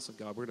Of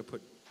God. We're going to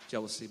put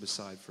jealousy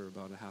beside for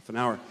about a half an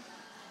hour.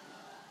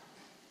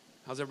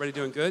 How's everybody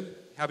doing? Good?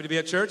 Happy to be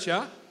at church?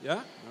 Yeah? Yeah?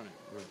 All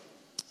right.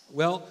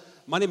 Well,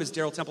 my name is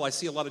Daryl Temple. I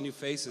see a lot of new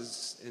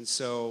faces, and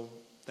so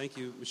thank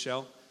you,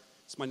 Michelle.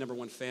 It's my number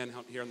one fan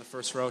out here on the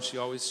first row. She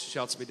always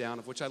shouts me down,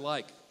 of which I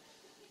like.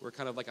 We're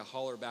kind of like a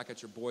holler back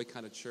at your boy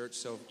kind of church,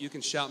 so you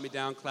can shout me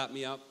down, clap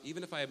me up,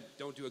 even if I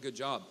don't do a good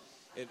job.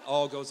 It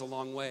all goes a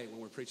long way when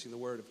we're preaching the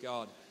Word of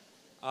God.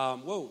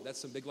 Whoa, that's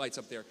some big lights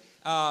up there.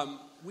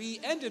 We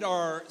ended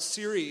our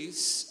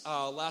series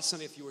last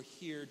Sunday. If you were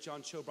here,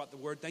 John Cho brought the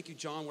word. Thank you,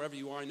 John, wherever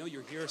you are. I know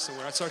you're here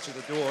somewhere. I saw you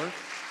at the door.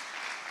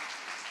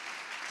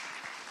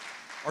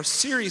 Our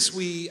series,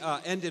 we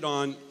ended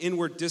on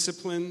inward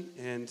discipline,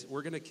 and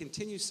we're going to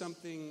continue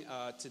something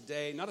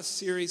today. Not a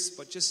series,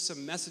 but just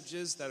some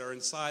messages that are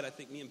inside, I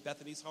think, me and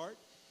Bethany's heart.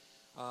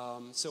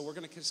 So we're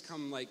going to just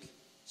come like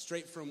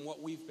straight from what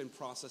we've been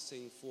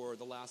processing for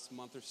the last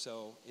month or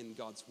so in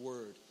God's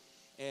Word.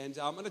 And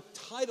I'm going to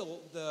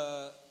title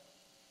the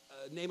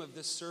name of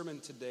this sermon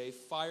today,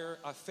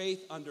 Faith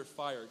Under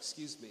Fire,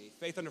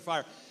 Faith Under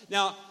Fire.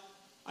 Now,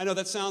 I know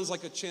that sounds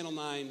like a Channel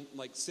 9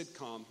 like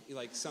sitcom,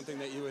 like something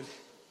that you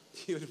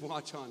would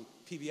watch on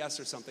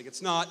PBS or something.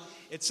 It's not.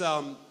 It's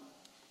a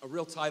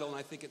real title, and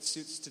I think it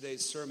suits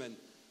today's sermon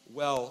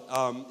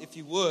well. If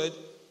you would,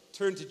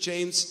 turn to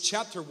James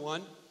chapter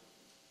 1.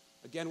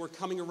 Again, we're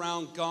coming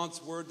around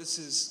God's Word. This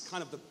is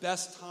kind of the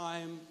best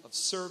time of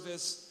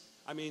service.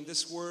 I mean,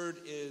 this word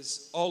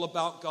is all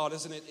about God,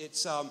 isn't it?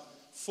 It's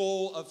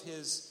full of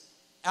His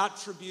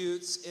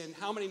attributes. And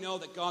how many know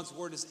that God's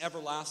word is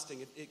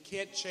everlasting? It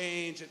can't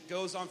change. It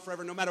goes on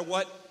forever. No matter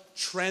what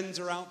trends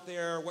are out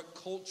there, what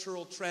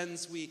cultural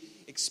trends we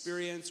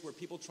experience where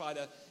people try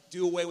to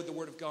do away with the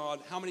word of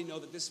God, how many know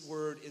that this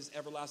word is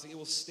everlasting? It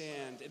will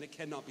stand and it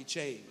cannot be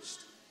changed.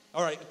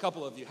 All right, a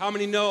couple of you. How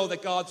many know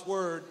that God's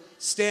word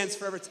stands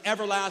forever? It's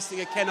everlasting.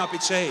 It cannot be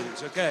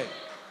changed. Okay.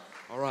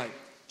 All right.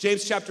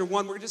 James chapter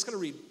 1, we're just going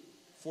to read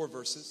 4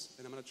 verses,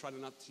 and I'm going to try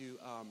not to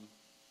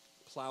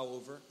plow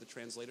over the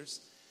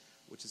translators,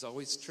 which is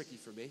always tricky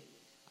for me.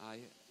 I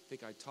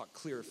think I talk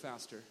clearer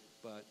faster,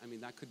 but, I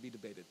mean, that could be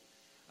debated.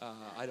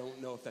 I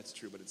don't know if that's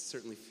true, but it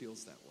certainly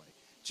feels that way.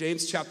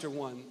 James chapter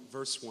 1,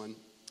 verse 1.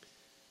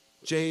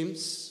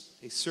 James,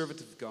 a servant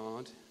of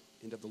God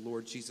and of the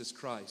Lord Jesus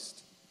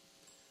Christ,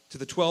 to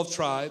the 12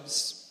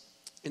 tribes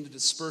in the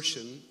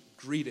dispersion,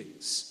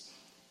 greetings.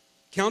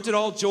 Count it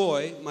all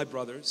joy, my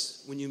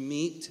brothers, when you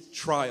meet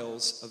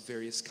trials of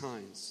various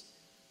kinds.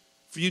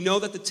 For you know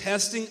that the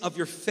testing of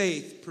your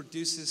faith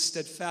produces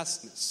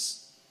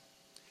steadfastness.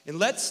 And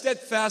let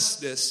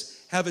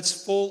steadfastness have its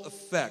full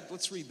effect.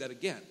 Let's read that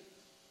again.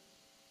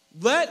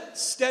 Let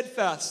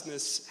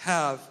steadfastness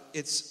have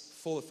its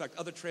full effect.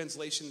 Other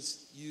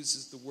translations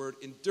uses the word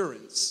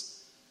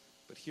endurance.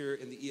 But here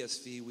in the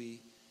ESV,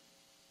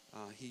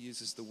 he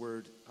uses the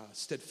word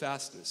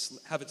steadfastness.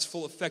 Have its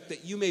full effect,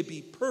 that you may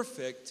be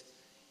perfect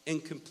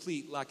and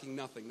complete, lacking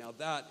nothing. Now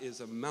that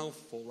is a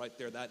mouthful right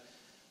there. That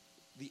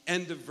the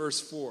end of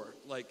verse 4.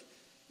 Like,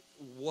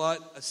 what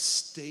a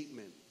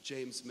statement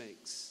James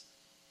makes.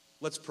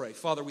 Let's pray.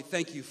 Father, we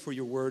thank you for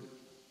your word.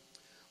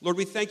 Lord,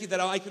 we thank you that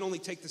I can only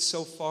take this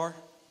so far.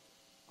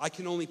 I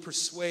can only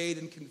persuade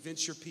and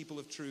convince your people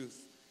of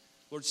truth.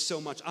 Lord, so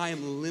much. I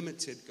am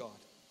limited, God.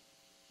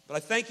 But I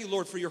thank you,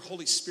 Lord, for your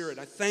Holy Spirit.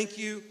 I thank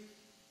you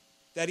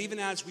that even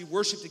as we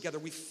worship together,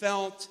 we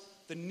felt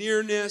the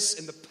nearness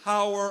and the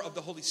power of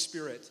the Holy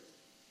Spirit.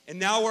 And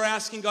now we're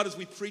asking, God, as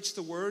we preach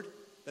the word,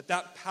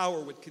 that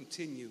power would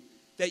continue.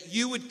 That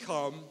you would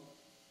come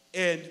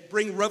and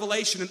bring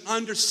revelation and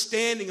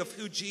understanding of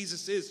who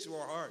Jesus is to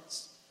our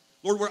hearts.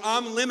 Lord, where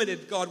I'm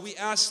limited, God, we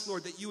ask,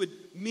 Lord, that you would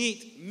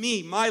meet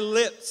me, my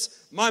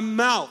lips, my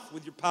mouth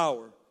with your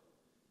power.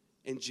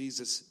 In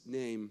Jesus'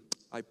 name,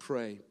 I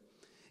pray.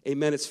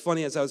 Amen. It's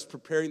funny, as I was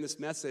preparing this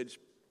message,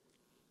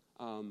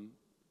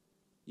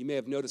 you may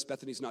have noticed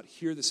Bethany's not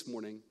here this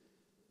morning,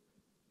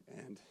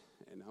 and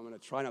I'm going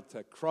to try not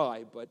to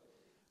cry, but,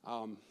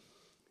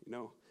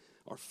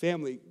 our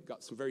family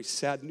got some very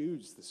sad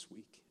news this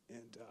week,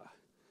 and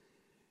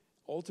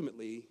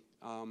ultimately,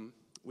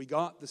 we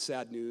got the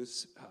sad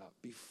news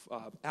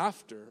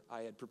after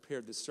I had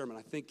prepared this sermon.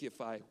 I think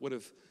if I would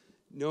have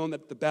known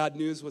that the bad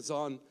news was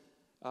on,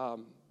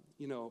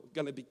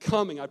 going to be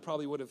coming, I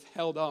probably would have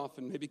held off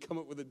and maybe come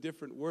up with a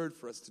different word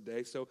for us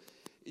today. So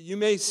you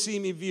may see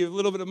me be a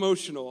little bit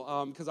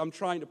emotional because I'm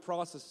trying to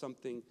process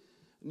something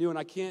new, and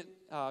I can't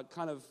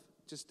kind of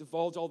just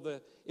divulge all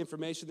the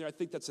information there. I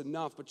think that's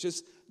enough, but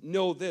just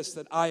know this,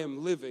 that I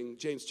am living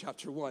James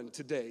chapter 1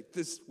 today,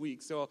 this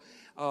week. So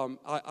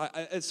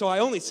I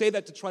only say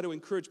that to try to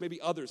encourage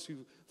maybe others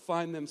who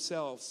find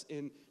themselves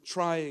in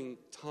trying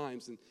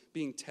times and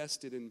being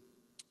tested. And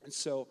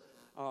so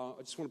I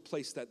just want to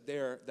place that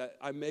there, that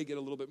I may get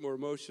a little bit more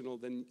emotional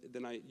than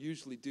I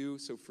usually do,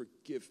 so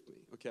forgive me,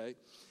 okay?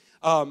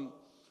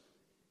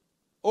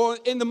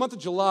 In the month of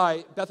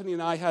July, Bethany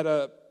and I had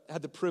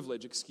the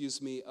privilege,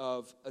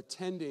 of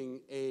attending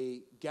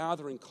a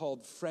gathering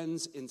called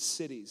Friends in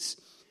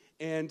Cities.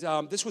 And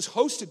this was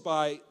hosted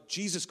by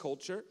Jesus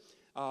Culture.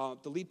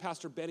 the lead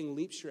pastor, Benning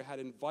Leapshire, had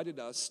invited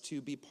us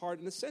to be part,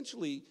 and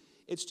essentially,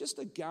 it's just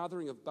a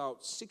gathering of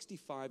about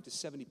 65 to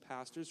 70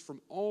 pastors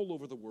from all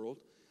over the world.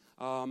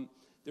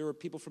 There were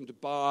people from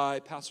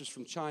Dubai, pastors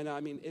from China.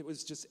 I mean, it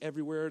was just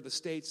everywhere, the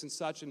States and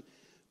such, and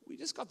we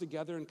just got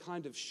together and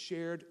kind of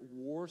shared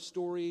war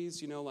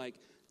stories, like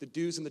the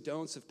do's and the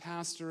don'ts of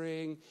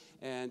pastoring,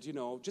 and,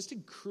 just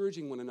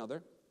encouraging one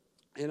another.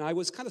 And I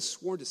was kind of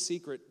sworn to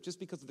secret just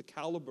because of the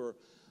caliber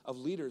of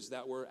leaders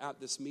that were at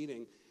this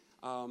meeting.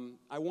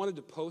 I wanted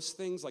to post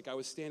things, like I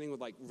was standing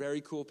with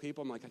very cool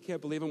people. I'm like, I can't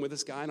believe I'm with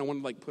this guy, and I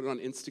wanted to put it on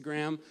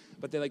Instagram,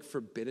 but they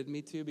forbidded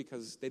me to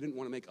because they didn't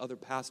want to make other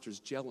pastors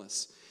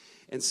jealous.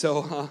 And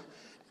so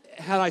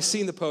had I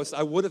seen the post,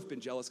 I would have been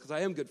jealous because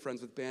I am good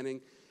friends with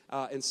Banning.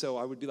 And so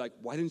I would be like,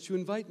 why didn't you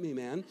invite me,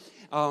 man?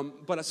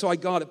 So I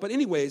got it. But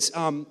anyways,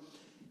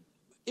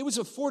 it was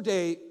a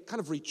 4-day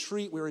kind of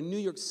retreat. We were in New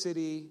York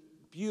City,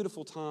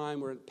 beautiful time.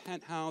 We're in a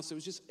penthouse. It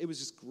was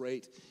just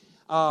great.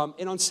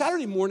 And on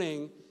Saturday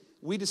morning,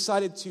 we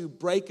decided to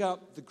break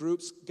up the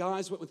groups.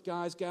 Guys went with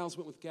guys, gals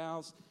went with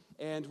gals,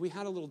 and we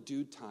had a little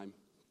dude time.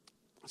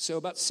 So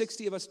about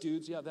 60 of us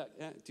dudes,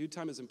 dude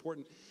time is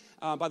important.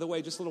 By the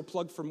way, just a little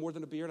plug for More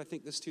Than a Beard. I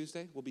think this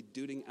Tuesday we'll be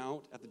duding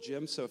out at the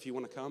gym, so if you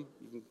want to come,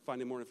 you can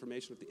find more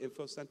information at the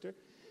info center.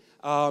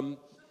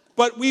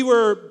 But we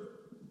were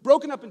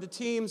broken up into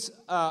teams,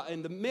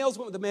 and the males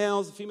went with the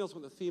males, the females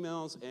went with the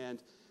females,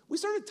 and we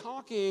started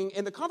talking,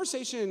 and the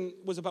conversation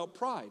was about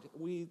pride.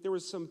 There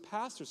was some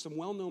pastors, some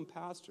well-known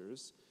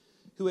pastors,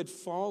 who had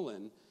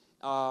fallen.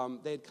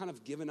 They had kind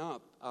of given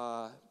up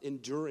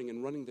enduring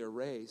and running their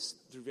race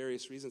through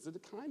various reasons. It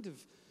kind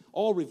of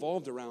all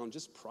revolved around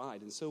just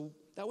pride. And so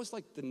that was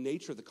the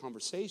nature of the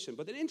conversation.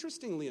 But then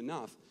interestingly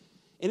enough,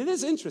 and it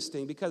is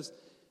interesting because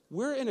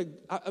we're in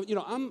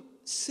I'm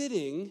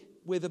sitting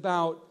with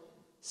about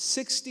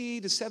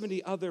 60 to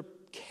 70 other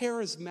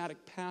charismatic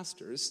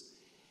pastors,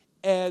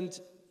 and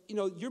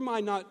your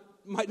mind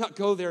might not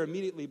go there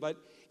immediately, but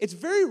it's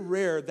very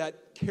rare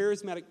that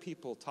charismatic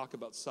people talk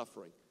about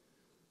suffering.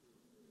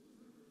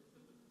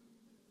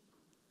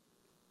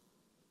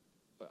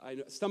 I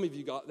know some of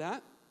you got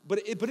that, but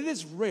it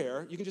is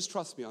rare. You can just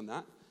trust me on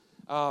that.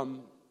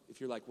 If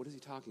you're like, what is he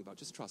talking about?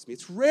 Just trust me.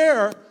 It's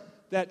rare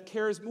that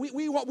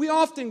we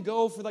often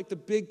go for the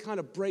big kind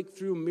of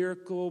breakthrough,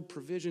 miracle,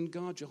 provision,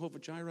 God, Jehovah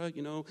Jireh,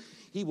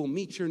 he will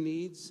meet your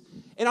needs.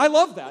 And I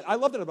love that. I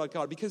love that about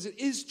God because it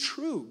is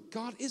true.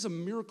 God is a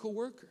miracle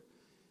worker.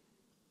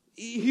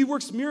 He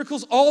works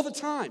miracles all the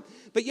time.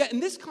 But yet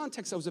in this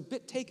context, I was a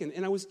bit taken,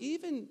 and I was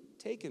even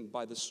taken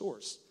by the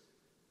source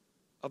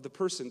of the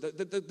person.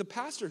 The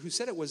pastor who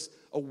said it was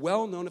a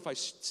well-known, if I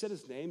said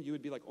his name, you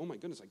would be like, oh my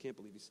goodness, I can't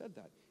believe he said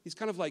that. He's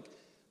kind of like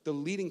the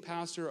leading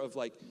pastor of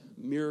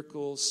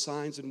miracles,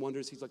 signs, and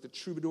wonders. He's like the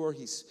troubadour.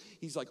 He's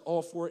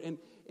all for it. And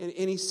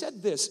he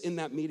said this in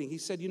that meeting. He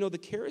said, the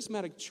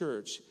charismatic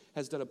church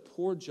has done a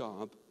poor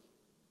job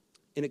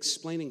in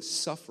explaining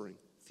suffering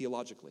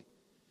theologically.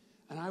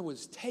 And I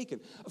was taken.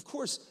 Of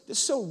course, this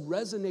so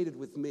resonated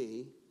with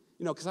me,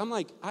 because I'm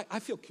I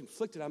feel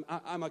conflicted.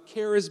 I'm a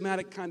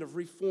charismatic kind of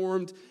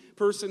reformed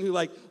person who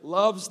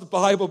loves the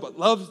Bible but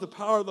loves the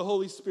power of the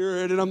Holy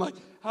Spirit. And I'm like,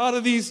 how do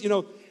these,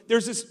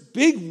 there's this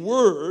big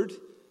word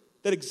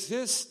that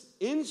exists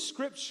in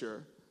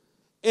Scripture,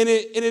 and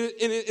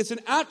it's an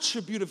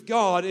attribute of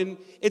God, and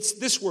it's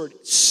this word,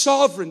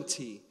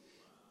 sovereignty.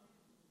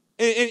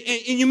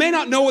 And you may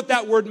not know what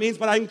that word means,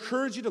 but I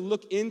encourage you to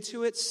look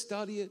into it,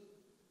 study it.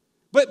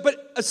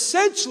 But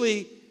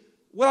essentially,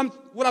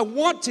 what I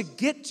want to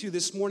get to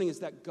this morning is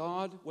that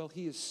God,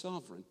 He is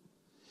sovereign.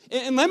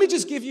 And let me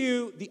just give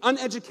you the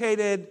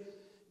uneducated,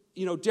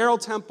 Darrell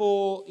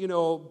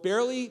Temple,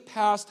 barely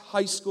passed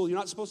high school. You're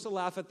not supposed to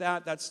laugh at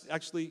that. That's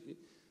actually,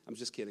 I'm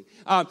just kidding.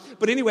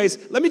 But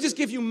anyways, let me just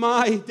give you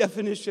my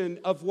definition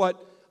of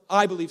what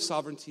I believe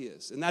sovereignty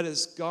is. And that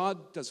is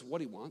God does what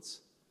He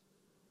wants,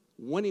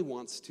 when He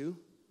wants to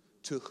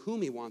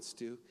whom He wants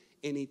to,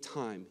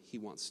 anytime He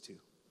wants to.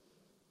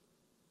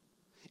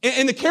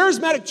 And the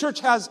charismatic church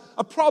has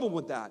a problem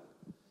with that.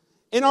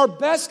 And our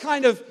best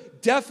kind of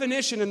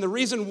definition, and the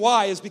reason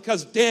why, is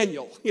because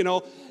Daniel,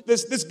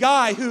 this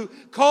guy who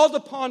called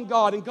upon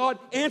God, and God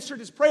answered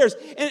his prayers.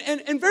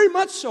 And very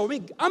much so. I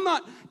mean, I'm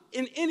not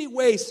in any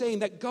way saying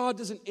that God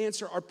doesn't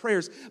answer our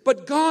prayers,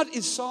 but God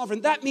is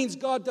sovereign. That means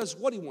God does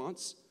what He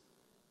wants,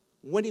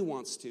 when He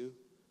wants to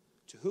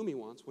whom He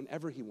wants,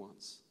 whenever He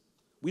wants.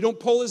 We don't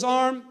pull His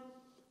arm.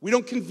 We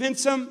don't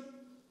convince Him.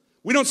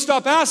 We don't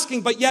stop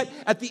asking, but yet,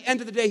 at the end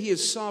of the day, He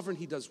is sovereign.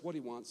 He does what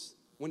He wants,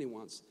 when He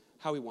wants,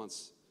 how He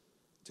wants,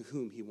 to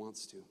whom He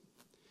wants to.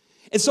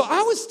 And so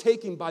I was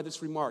taken by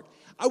this remark.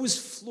 I was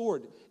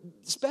floored,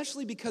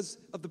 especially because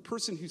of the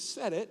person who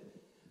said it.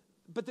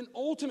 But then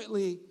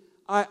ultimately,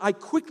 I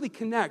quickly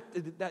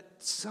connected that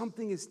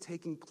something is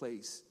taking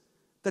place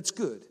that's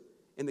good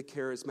in the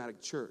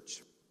charismatic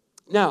church.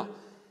 Now,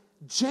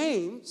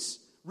 James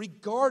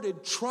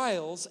regarded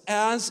trials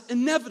as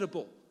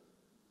inevitable.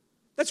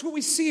 That's what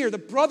we see here. The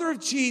brother of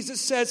Jesus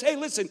says, hey,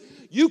 listen,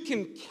 you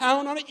can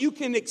count on it. You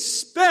can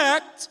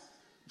expect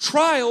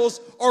trials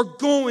are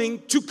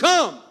going to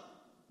come.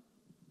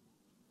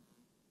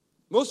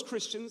 Most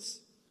Christians,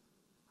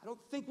 I don't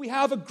think we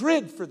have a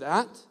grid for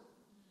that.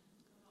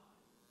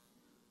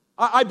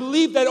 I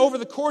believe that over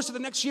the course of the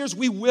next years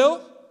we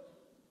will,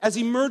 as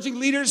emerging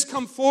leaders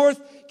come forth,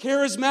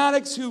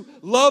 charismatics who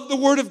love the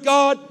Word of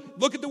God,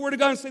 look at the Word of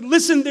God and say,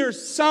 listen,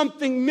 there's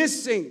something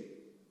missing.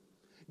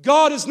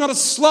 God is not a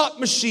slot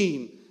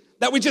machine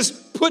that we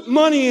just put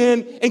money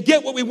in and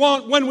get what we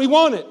want when we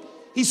want it.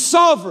 He's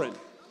sovereign.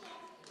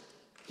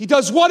 He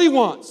does what He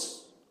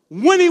wants,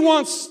 when He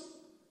wants,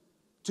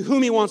 to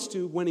whom He wants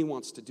to, when He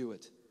wants to do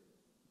it.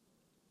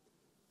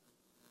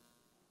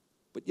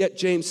 But yet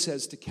James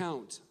says to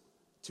count,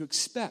 to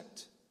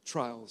expect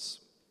trials,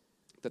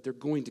 that they're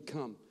going to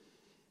come.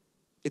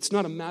 It's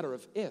not a matter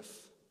of if.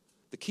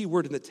 The key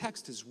word in the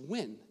text is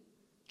when.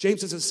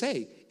 James doesn't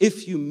say,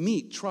 if you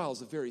meet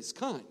trials of various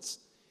kinds.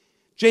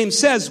 James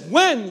says,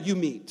 when you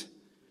meet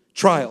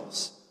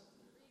trials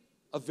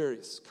of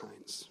various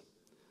kinds.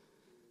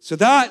 So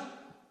that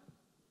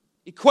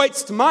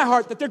equates to my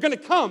heart that they're going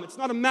to come. It's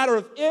not a matter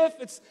of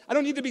if. I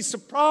don't need to be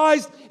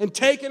surprised and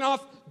taken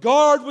off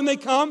guard when they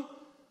come.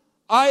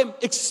 I am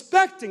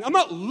expecting. I'm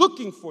not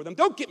looking for them.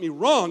 Don't get me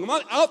wrong. I'm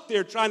not out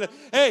there trying to,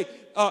 hey,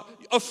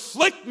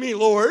 afflict me,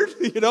 Lord.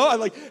 You know, I'm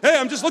like, hey,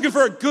 I'm just looking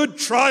for a good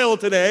trial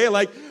today.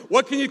 Like,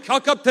 what can you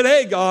cock up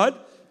today, God?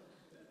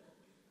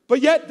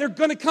 But yet they're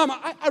going to come.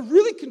 I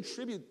really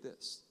contribute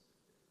this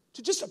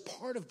to just a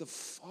part of the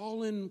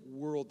fallen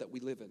world that we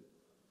live in.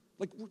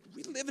 Like,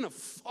 we live in a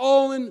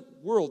fallen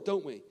world,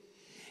 don't we?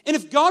 And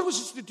if God was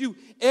just to do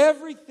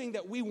everything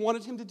that we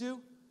wanted Him to do,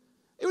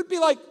 it would be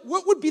like,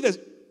 what would be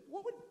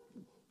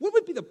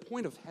the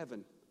point of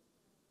heaven?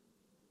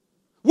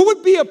 What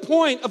would be a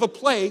point of a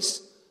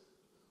place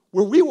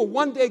where we will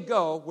one day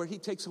go where He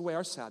takes away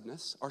our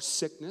sadness, our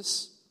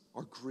sickness,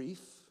 our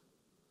grief?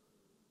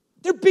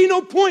 There'd be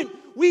no point.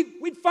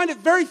 We'd find it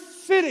very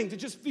fitting to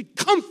just be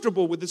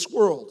comfortable with this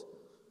world.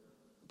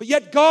 But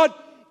yet God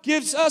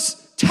gives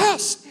us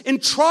tests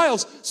and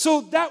trials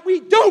so that we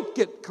don't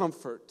get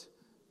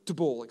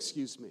comfortable,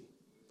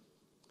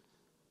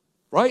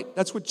 Right?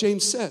 That's what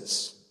James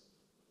says.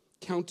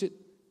 Count it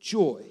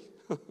joy.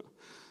 Well,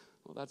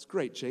 that's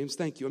great, James.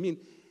 Thank you. I mean,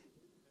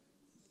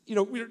 you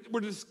know,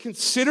 we're to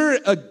consider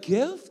it a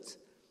gift.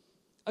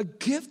 A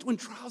gift when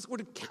trials, we're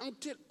to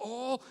count it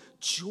all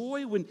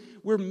joy when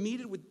we're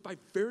meted by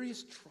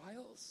various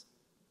trials.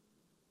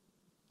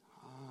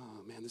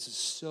 Oh, man, this is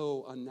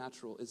so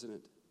unnatural, isn't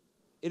it?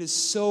 It is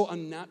so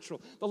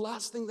unnatural. The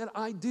last thing that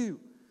I do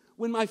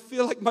when I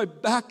feel like my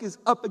back is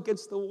up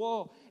against the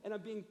wall and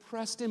I'm being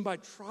pressed in by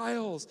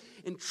trials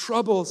and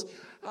troubles,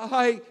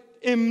 I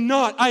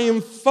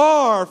am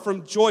far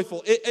from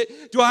joyful.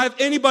 Do I have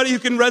anybody who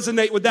can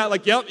resonate with that?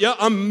 Like, yep,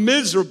 I'm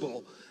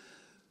miserable.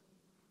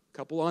 A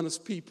couple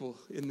honest people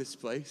in this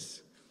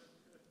place.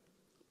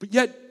 But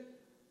yet,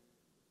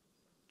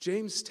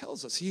 James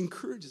tells us, he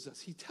encourages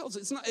us. He tells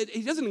us,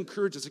 he doesn't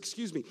encourage us,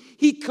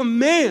 He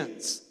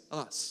commands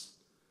us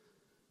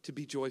to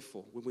be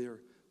joyful when we are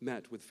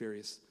met with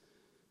various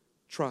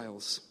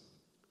trials.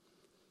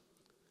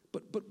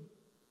 But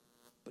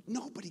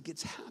nobody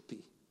gets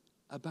happy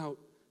about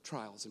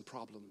trials and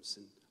problems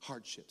and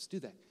hardships, do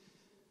they?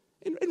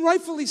 And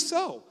rightfully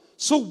so.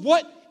 So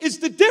what is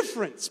the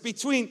difference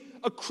between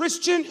a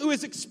Christian who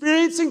is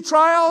experiencing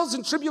trials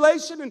and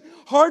tribulation and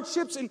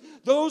hardships and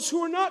those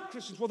who are not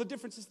Christians? Well, the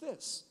difference is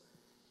this,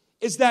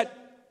 is that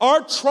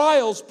our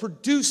trials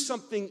produce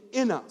something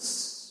in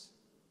us.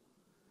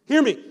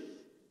 Hear me.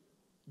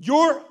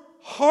 Your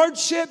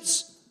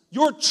hardships,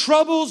 your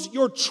troubles,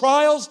 your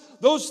trials,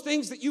 those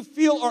things that you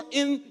feel are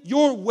in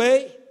your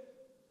way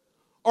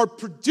are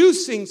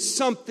producing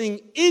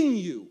something in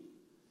you.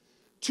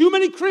 Too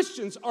many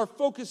Christians are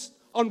focused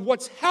on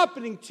what's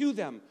happening to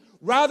them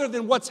rather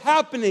than what's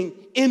happening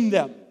in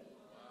them.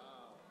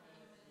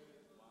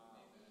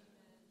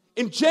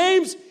 And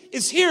James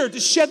is here to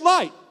shed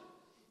light.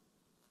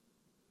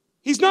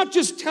 He's not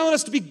just telling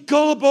us to be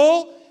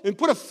gullible and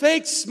put a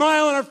fake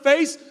smile on our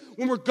face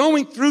when we're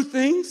going through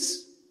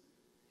things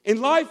and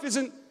life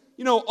isn't,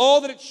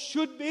 all that it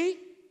should be.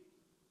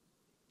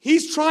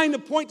 He's trying to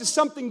point to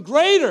something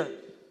greater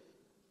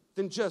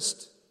than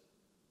just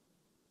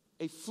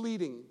a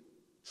fleeting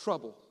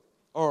trouble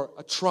or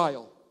a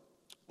trial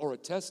or a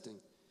testing.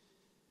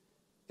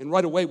 And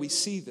right away we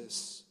see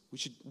this.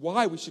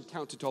 Why we should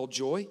count it all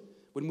joy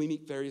when we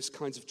meet various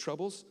kinds of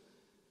troubles.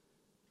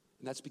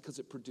 And that's because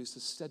it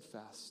produces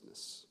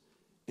steadfastness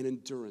and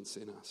endurance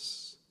in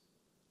us.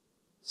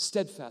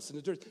 Steadfast and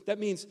endurance. That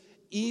means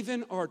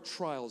even our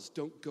trials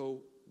don't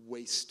go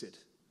wasted.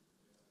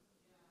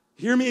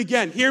 Hear me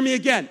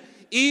again.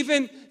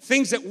 Even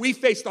things that we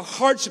face, the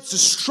hardships, the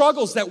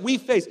struggles that we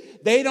face,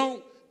 they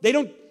don't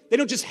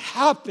just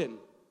happen.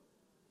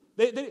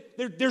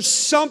 There's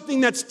something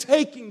that's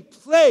taking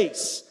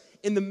place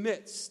in the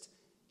midst.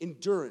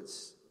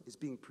 Endurance is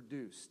being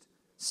produced.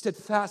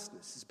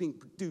 Steadfastness is being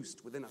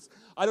produced within us.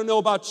 I don't know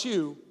about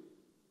you,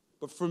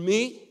 but for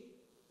me,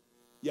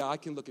 I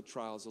can look at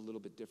trials a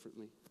little bit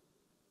differently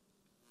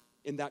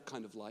in that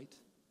kind of light.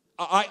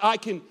 I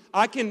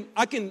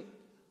can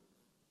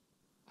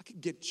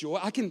get joy.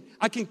 I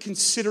can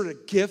consider it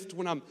a gift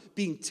when I'm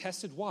being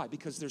tested. Why?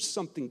 Because there's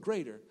something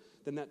greater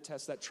than that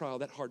test, that trial,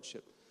 that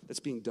hardship that's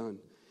being done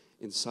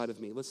inside of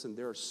me. Listen,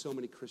 there are so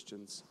many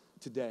Christians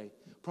today,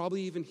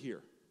 probably even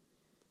here,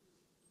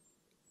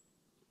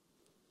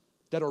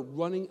 that are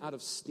running out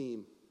of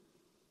steam.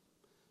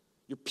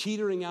 You're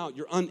petering out.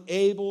 You're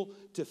unable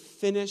to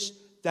finish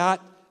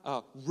that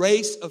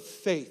race of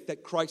faith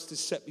that Christ has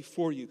set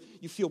before you.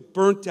 You feel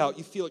burnt out.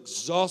 You feel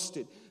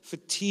exhausted,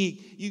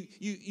 fatigued.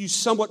 You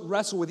somewhat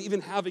wrestle with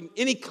even having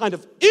any kind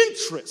of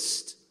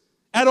interest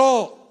at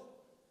all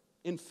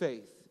in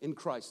faith, in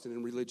Christ, and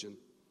in religion.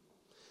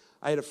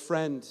 I had a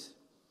friend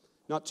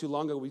not too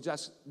long ago. We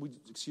just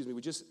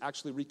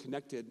actually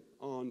reconnected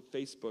on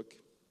Facebook.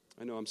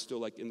 I know I'm still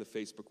like in the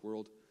Facebook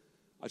world.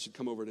 I should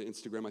come over to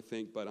Instagram, I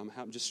think, but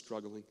I'm just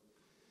struggling.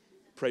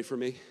 Pray for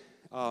me.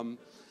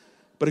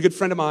 But a good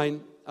friend of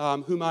mine,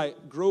 whom I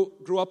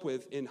grew up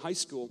with in high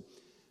school,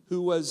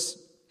 who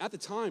was at the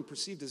time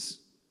perceived as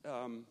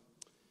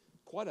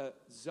quite a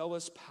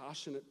zealous,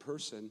 passionate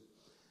person,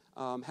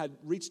 had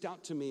reached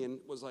out to me and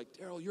was like,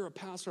 Daryl, you're a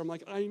pastor. I'm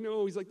like, I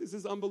know. He's like, this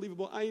is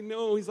unbelievable. I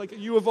know. He's like,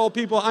 you of all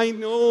people, I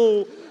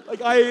know.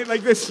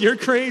 Like this, you're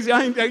crazy.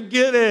 I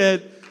get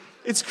it.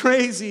 It's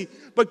crazy.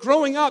 But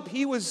growing up,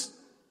 he was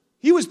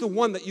the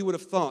one that you would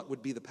have thought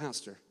would be the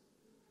pastor.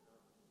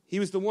 He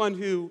was the one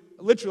who,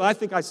 literally, I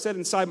think I said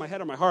inside my head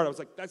or my heart, I was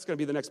like, that's going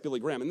to be the next Billy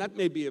Graham. And that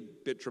may be a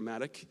bit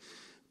dramatic,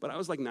 but I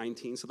was like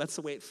 19, so that's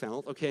the way it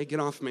felt. Okay, get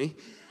off me.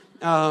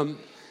 I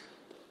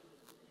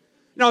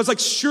was like,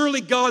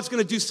 surely God's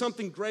going to do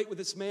something great with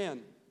this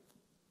man.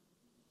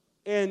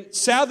 And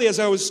sadly, as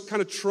I was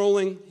kind of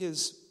trolling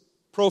his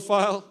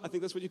profile, I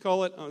think that's what you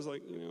call it, I was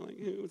like,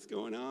 hey, what's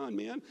going on,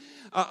 man?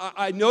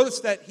 I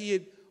noticed that he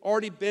had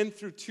already been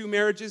through 2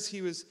 marriages.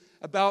 He was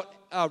about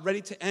ready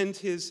to end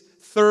his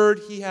third.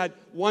 He had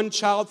 1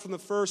 child from the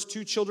first,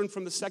 2 children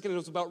from the second, and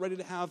was about ready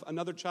to have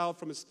another child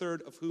from his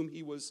third, of whom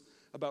he was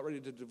about ready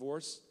to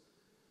divorce.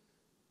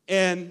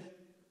 And,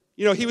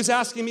 he was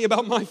asking me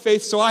about my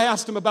faith, so I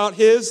asked him about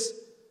his.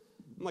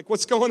 I'm like,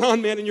 what's going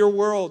on, man, in your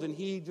world? And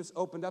he just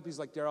opened up. He's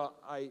like, Daryl,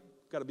 I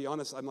got to be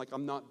honest.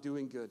 I'm not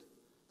doing good.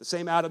 The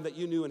same Adam that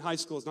you knew in high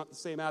school is not the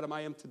same Adam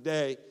I am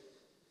today.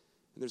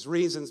 And there's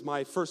reasons.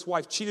 My first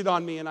wife cheated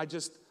on me, and I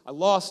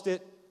lost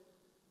it.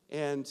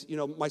 And,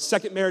 my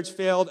second marriage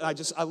failed,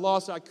 and I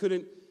lost it.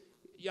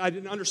 I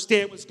didn't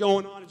understand what was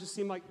going on. It just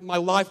seemed like my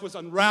life was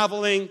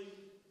unraveling,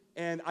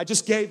 and I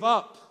just gave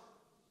up.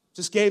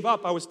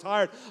 I was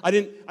tired. I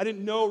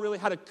didn't know really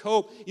how to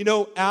cope.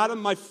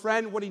 Adam, my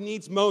friend, what he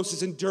needs most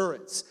is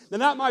endurance. Now,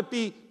 that might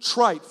be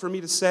trite for me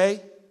to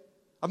say.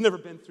 I've never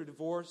been through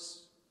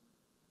divorce.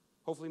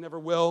 Hopefully never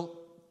will.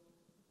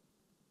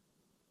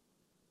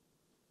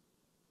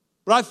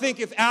 But I think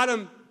if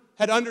Adam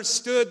had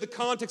understood the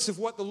context of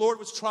what the Lord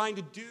was trying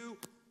to do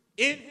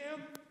in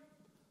him,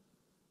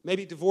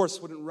 maybe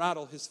divorce wouldn't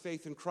rattle his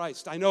faith in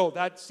Christ. I know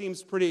that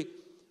seems pretty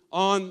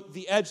on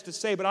the edge to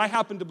say, but I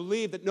happen to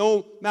believe that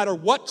no matter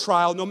what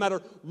trial, no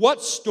matter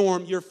what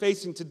storm you're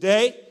facing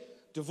today,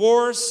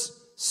 divorce,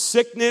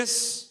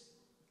 sickness,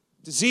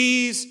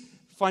 disease,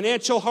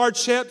 financial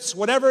hardships,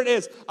 whatever it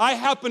is, I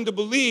happen to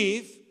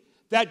believe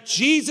that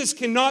Jesus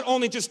can not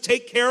only just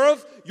take care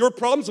of your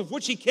problems, of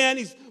which he can,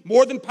 he's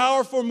more than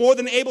powerful, more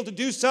than able to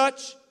do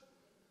such,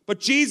 but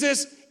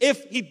Jesus,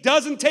 if he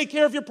doesn't take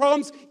care of your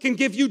problems, can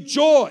give you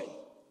joy.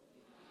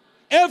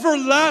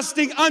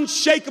 Everlasting,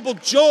 unshakable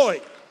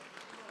joy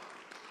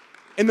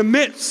in the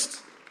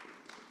midst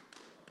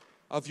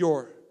of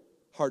your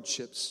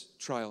hardships,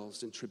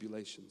 trials, and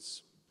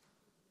tribulations.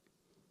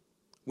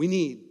 We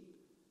need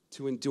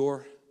to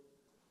endure.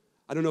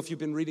 I don't know if you've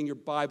been reading your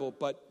Bible,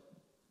 but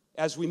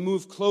as we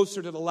move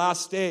closer to the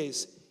last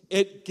days,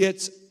 it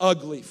gets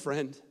ugly,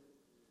 friend.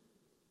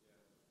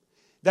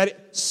 That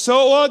it's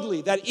so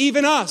ugly that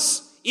even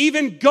us,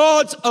 even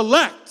God's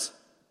elect,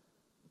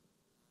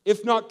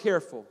 if not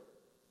careful,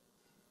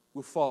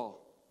 will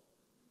fall,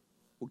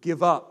 will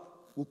give up,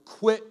 will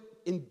quit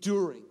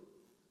enduring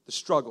the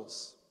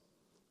struggles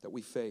that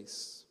we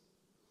face.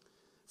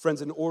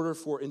 Friends, in order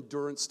for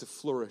endurance to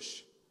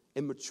flourish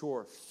and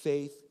mature,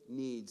 faith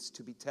needs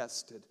to be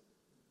tested.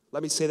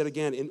 Let me say that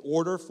again. In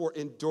order for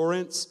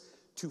endurance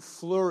to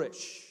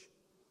flourish,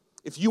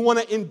 if you want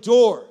to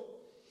endure,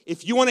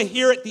 if you want to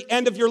hear at the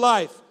end of your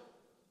life,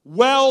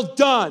 well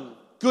done,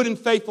 good and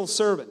faithful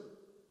servant,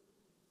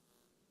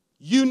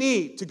 you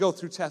need to go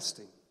through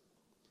testing.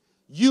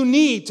 You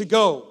need to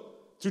go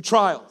through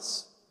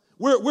trials.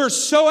 We're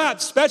so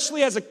apt,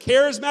 especially as a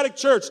charismatic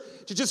church,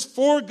 to just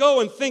forego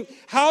and think,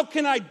 how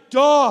can I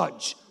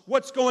dodge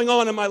what's going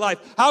on in my life?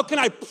 How can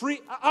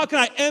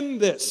I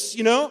end this,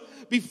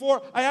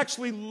 before I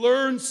actually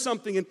learn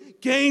something and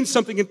gain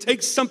something and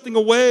take something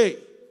away?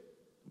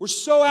 We're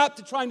so apt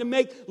to trying to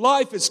make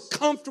life as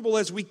comfortable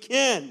as we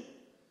can,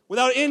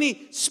 without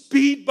any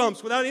speed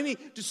bumps, without any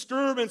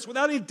disturbance,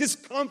 without any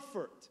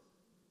discomfort.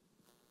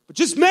 But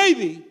just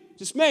maybe,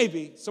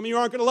 some of you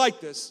aren't going to like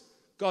this,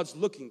 God's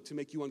looking to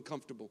make you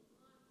uncomfortable.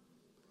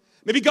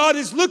 Maybe God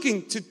is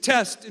looking to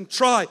test and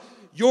try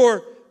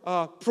your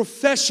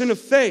profession of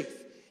faith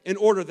in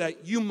order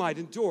that you might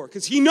endure.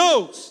 Because He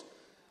knows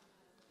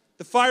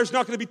the fire's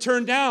not going to be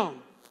turned down.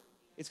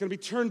 It's going to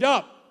be turned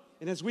up.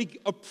 And as we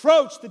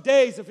approach the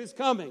days of His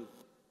coming,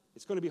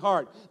 it's going to be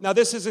hard. Now,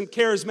 this isn't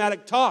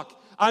charismatic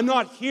talk. I'm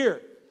not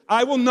here.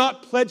 I will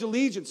not pledge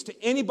allegiance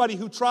to anybody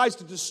who tries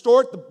to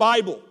distort the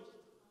Bible.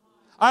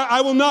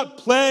 I will not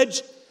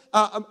pledge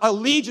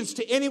allegiance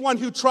to anyone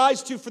who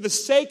tries to, for the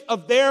sake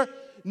of their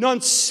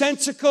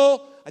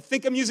nonsensical, I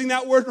think I'm using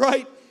that word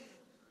right,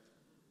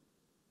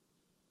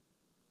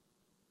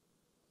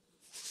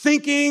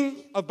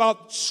 thinking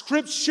about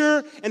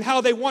Scripture and how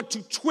they want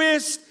to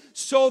twist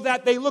so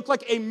that they look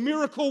like a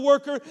miracle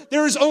worker.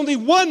 There is only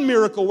one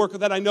miracle worker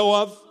that I know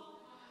of,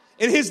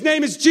 and His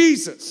name is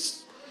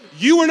Jesus.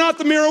 You are not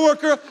the miracle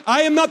worker.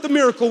 I am not the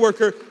miracle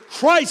worker.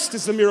 Christ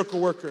is the miracle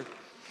worker.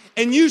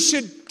 And you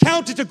should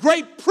count it a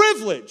great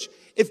privilege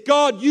if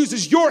God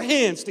uses your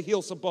hands to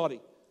heal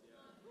somebody.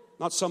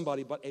 Not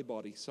somebody, but a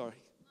body, sorry.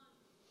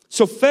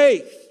 So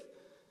faith,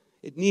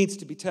 it needs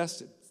to be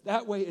tested.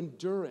 That way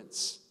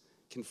endurance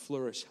can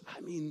flourish. I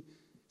mean,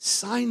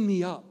 sign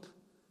me up.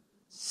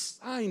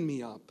 Sign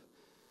me up.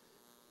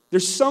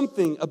 There's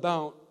something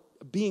about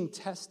being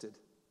tested,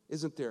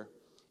 isn't there,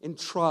 and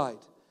tried,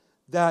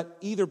 that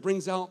either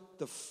brings out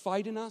the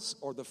fight in us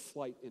or the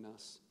flight in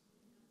us,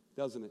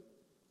 doesn't it?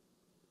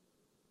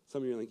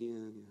 Some of you are like, yeah.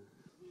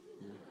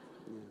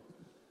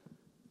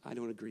 I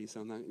don't agree. So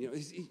I'm not,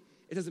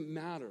 it doesn't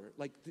matter.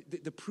 Like,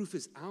 the proof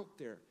is out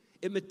there.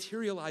 It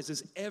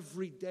materializes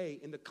every day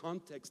in the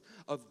context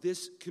of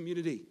this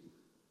community.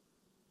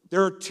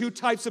 There are two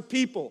types of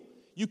people.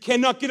 You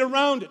cannot get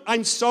around it.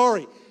 I'm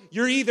sorry.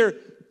 You're either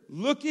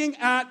looking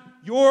at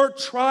your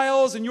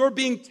trials and you're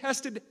being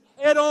tested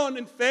head on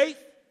in faith,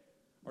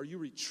 or you're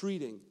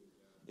retreating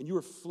and you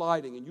are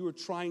flighting and you are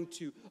trying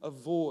to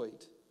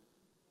avoid.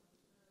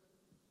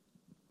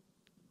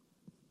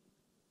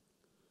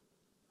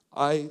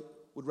 I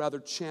would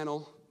rather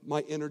channel my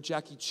inner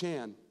Jackie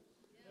Chan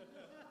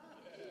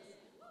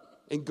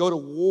and go to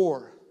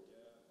war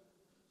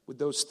with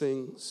those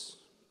things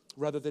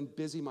rather than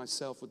busy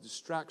myself with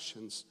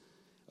distractions,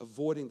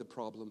 avoiding the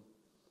problem.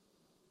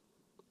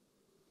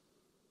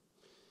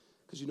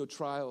 Because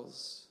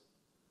trials,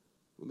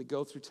 when we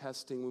go through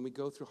testing, when we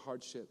go through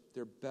hardship,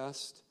 they're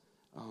best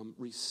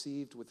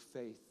received with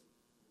faith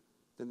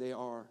than they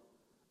are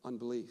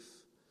unbelief.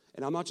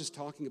 And I'm not just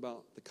talking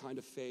about the kind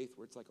of faith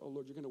where it's like, oh,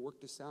 Lord, you're going to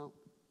work this out.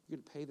 You're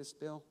going to pay this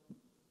bill.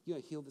 You're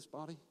going to heal this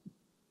body.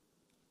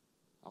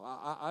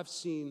 I've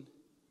seen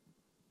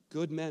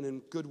good men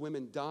and good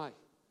women die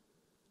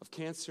of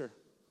cancer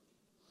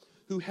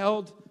who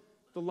held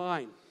the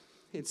line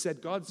and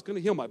said, God's going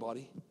to heal my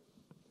body.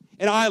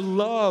 And I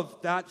love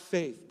that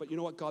faith. But you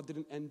know what? God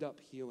didn't end up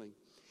healing.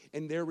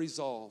 And their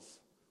resolve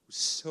was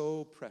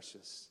so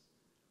precious.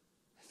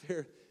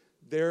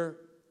 Their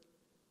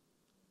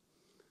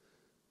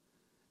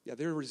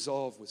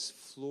resolve was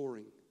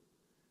flooring.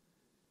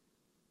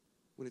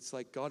 When it's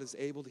like, God is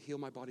able to heal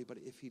my body, but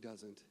if He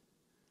doesn't,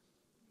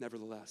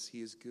 nevertheless,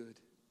 He is good.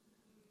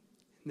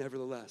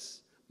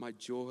 Nevertheless, my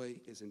joy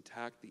is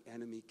intact. The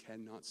enemy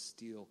cannot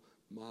steal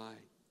my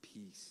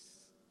peace.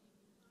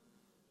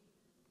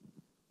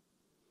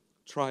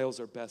 Trials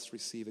are best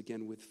received,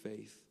 again, with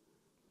faith.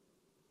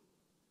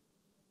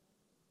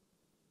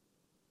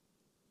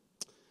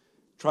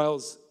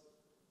 Trials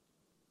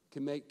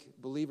can make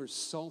believers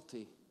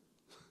salty.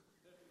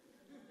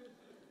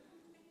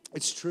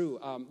 It's true.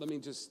 Let me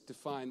just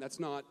define. That's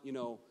not,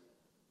 the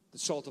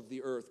salt of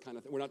the earth kind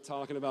of thing. We're not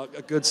talking about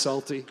a good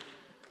salty.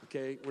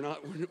 Okay?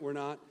 We're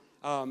not.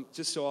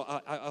 Just so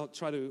I'll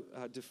try to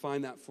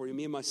define that for you.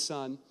 Me and my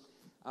son,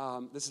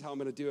 this is how I'm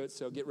going to do it,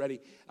 so get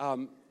ready.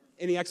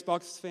 Any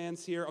Xbox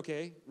fans here?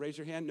 Okay, raise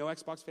your hand. No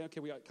Xbox fan? Okay,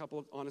 we got a couple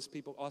of honest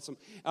people. Awesome.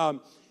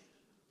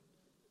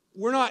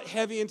 We're not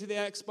heavy into the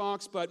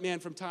Xbox, but man,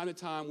 from time to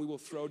time, we will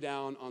throw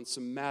down on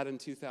some Madden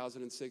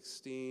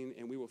 2016,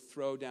 and we will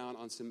throw down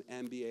on some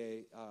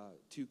NBA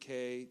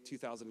 2K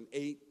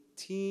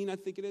 2018, I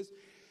think it is.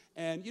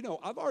 And,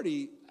 I've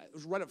already,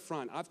 right up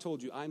front, I've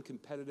told you I'm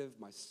competitive.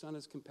 My son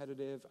is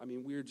competitive. I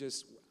mean,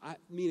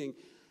 meaning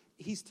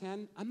he's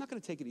 10. I'm not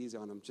going to take it easy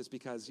on him just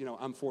because,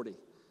 I'm 40.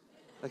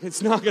 Like,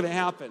 it's not going to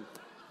happen.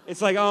 It's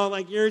like, oh,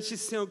 like, you're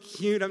just so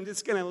cute. I'm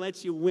just going to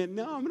let you win.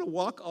 No, I'm going to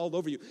walk all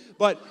over you.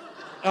 But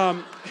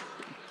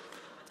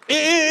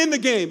in the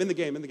game.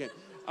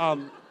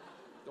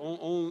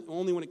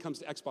 Only when it comes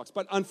to Xbox.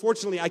 But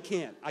unfortunately, I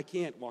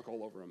can't walk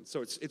all over him.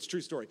 So it's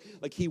true story.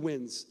 Like, he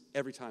wins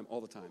every time,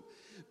 all the time.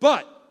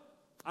 But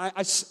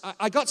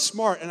I got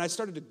smart, and I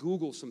started to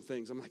Google some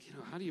things. I'm like,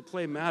 how do you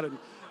play Madden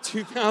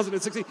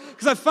 2016?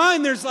 Because I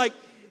find there's, like,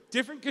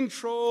 different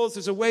controls.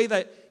 There's a way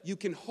that you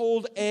can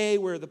hold A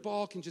where the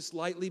ball can just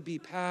lightly be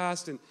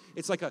passed, and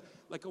it's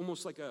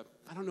almost like a,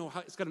 I don't know how,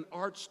 it's got an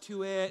arch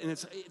to it, and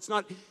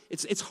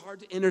it's hard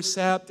to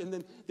intercept. And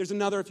then there's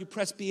another, if you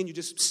press B and you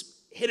just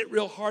hit it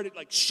real hard. It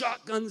like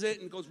shotguns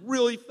it and goes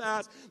really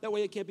fast. That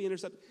way it can't be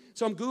intercepted.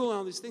 So I'm Googling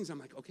all these things. I'm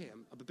like, okay,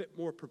 I'm a bit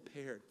more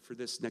prepared for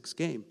this next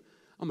game.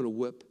 I'm going to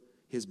whip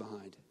his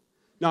behind.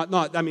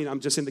 I'm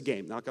just in the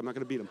game. I'm not going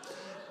to beat him.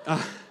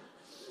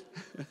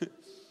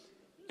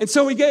 And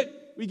so we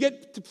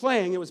get to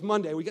playing. It was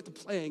Monday. We get to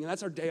playing, and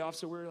that's our day off.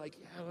 So we're like,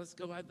 yeah, let's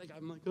go.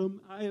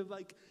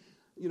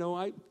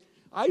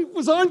 I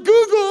was on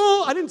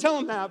Google. I didn't tell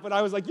him that, but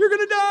I was like, you're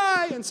going to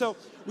die. And so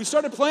we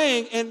started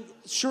playing, and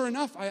sure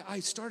enough, I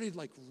started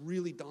like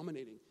really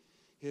dominating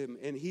him.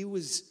 And he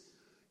is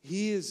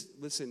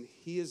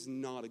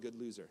not a good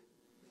loser.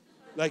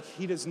 Like,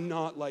 he does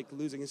not like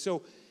losing. And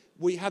so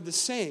we have the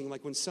saying,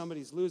 like when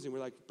somebody's losing, we're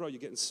like, bro, you're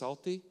getting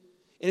salty.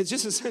 And it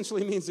just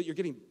essentially means that you're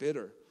getting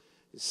bitter.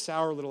 This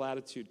sour little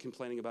attitude,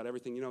 complaining about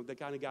everything. You know, the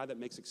kind of guy that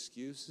makes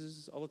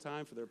excuses all the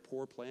time for their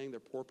poor playing,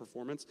 their poor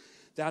performance.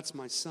 That's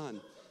my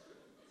son.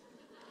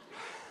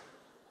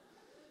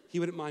 He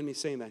wouldn't mind me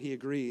saying that. He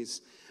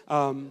agrees.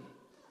 But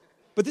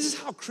this is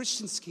how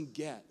Christians can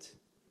get.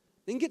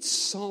 They can get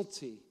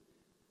salty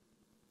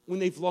when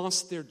they've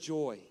lost their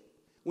joy.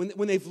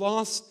 When they've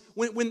lost,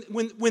 when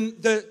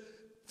the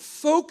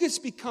focus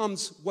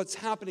becomes what's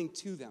happening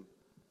to them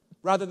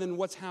rather than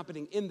what's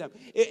happening in them.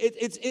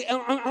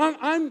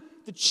 I'm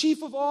the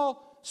chief of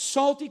all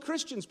salty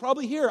Christians,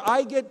 probably here.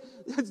 I get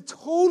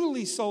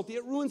totally salty.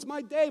 It ruins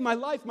my day, my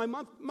life, my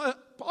month,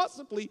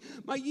 possibly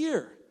my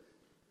year.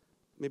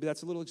 Maybe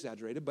that's a little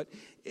exaggerated, but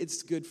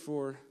it's good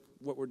for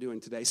what we're doing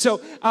today. So,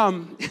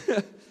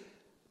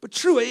 but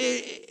true,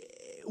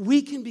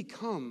 we can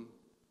become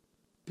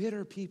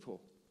bitter people,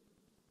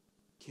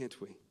 can't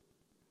we?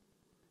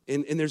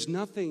 And there's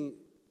nothing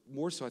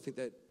more so, I think,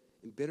 that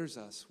embitters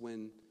us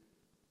when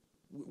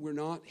we're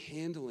not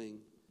handling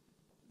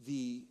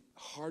the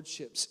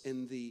hardships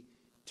and the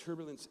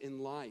turbulence in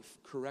life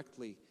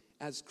correctly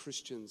as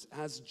Christians,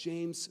 as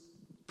James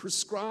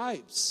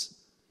prescribes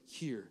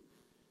here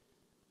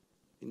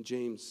in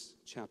James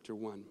chapter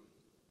 1.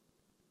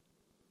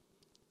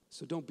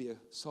 So don't be a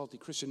salty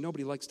Christian.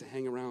 Nobody likes to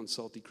hang around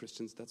salty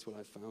Christians. That's what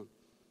I found.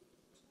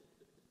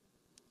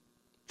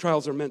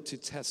 Trials are meant to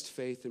test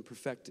faith and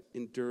perfect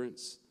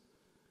endurance.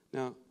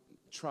 Now,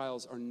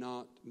 trials are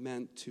not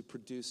meant to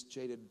produce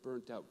jaded,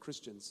 burnt-out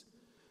Christians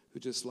who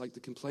just like to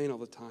complain all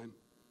the time.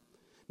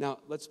 Now,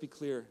 let's be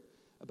clear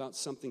about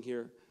something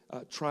here.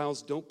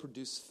 Trials don't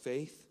produce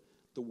faith.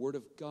 The Word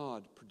of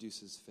God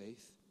produces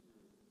faith.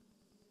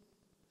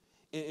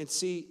 And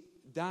see,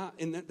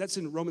 that's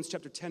in Romans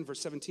chapter 10,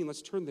 verse 17.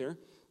 Let's turn there.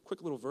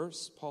 Quick little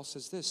verse. Paul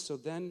says this, so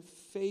then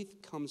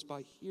faith comes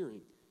by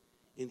hearing,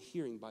 and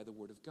hearing by the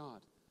Word of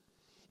God.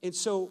 And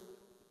so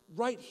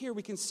right here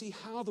we can see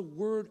how the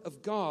Word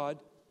of God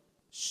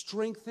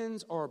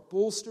strengthens or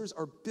bolsters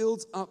or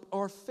builds up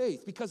our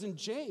faith. Because in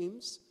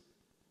James,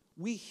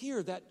 we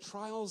hear that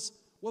trials,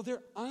 well,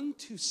 they're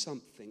unto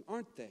something,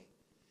 aren't they?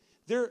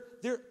 They're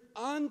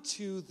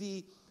unto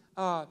the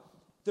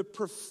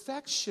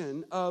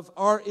perfection of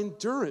our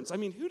endurance. I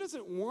mean, who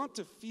doesn't want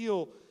to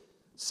feel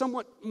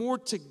somewhat more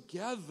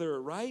together,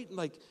 right?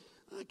 Like,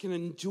 I can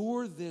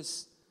endure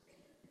this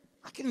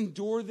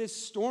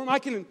storm. I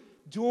can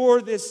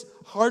endure this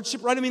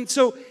hardship, right? I mean,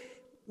 so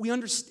we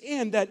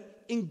understand that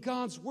in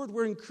God's Word,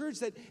 we're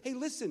encouraged that, hey,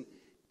 listen,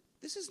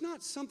 this is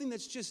not something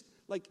that's just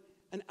like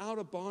an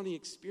out-of-body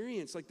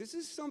experience. Like, this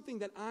is something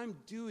that I'm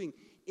doing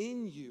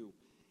in you.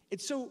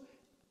 And so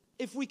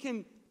if we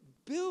can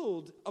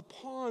build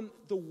upon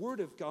the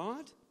Word of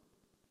God,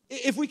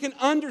 if we can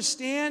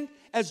understand,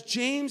 as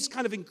James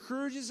kind of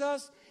encourages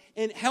us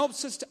and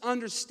helps us to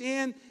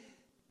understand,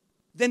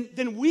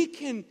 then we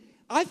can,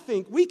 I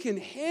think, we can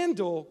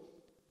handle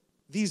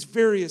these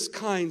various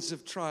kinds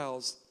of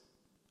trials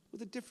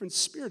with a different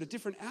spirit, a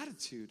different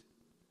attitude.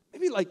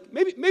 Maybe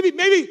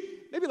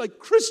like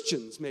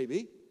Christians,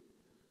 maybe.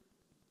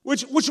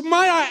 Which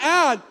might I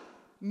add,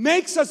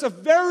 makes us a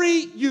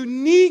very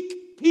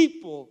unique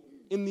people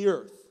in the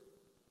earth.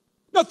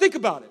 Now think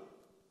about it.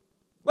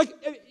 Like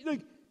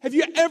have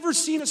you ever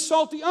seen a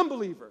salty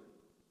unbeliever?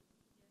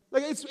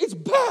 Like it's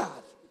bad.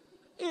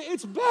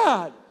 It's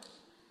bad.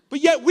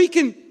 But yet we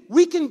can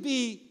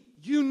be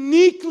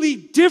uniquely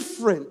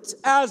different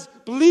as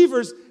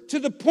believers to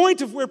the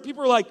point of where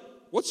people are like,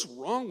 what's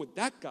wrong with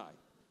that guy?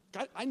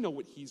 God, I know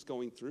what he's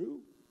going through.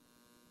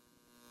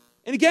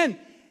 And again,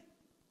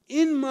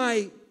 in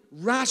my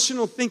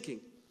rational thinking,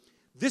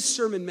 this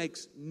sermon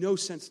makes no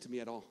sense to me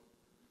at all.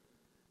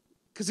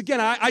 Because again,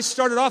 I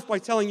started off by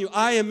telling you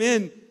I am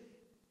in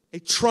a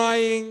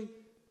trying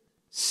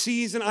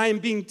season. I am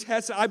being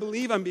tested. I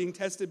believe I'm being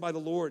tested by the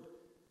Lord.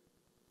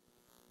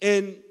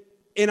 And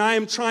I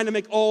am trying to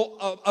make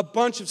a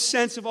bunch of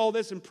sense of all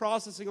this and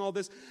processing all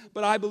this.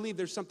 But I believe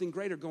there's something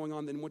greater going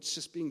on than what's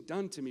just being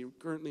done to me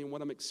currently and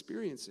what I'm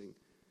experiencing.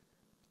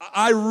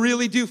 I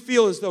really do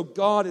feel as though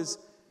God is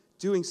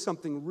doing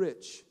something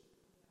rich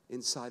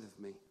inside of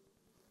me.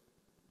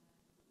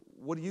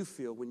 What do you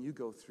feel when you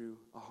go through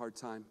a hard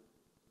time?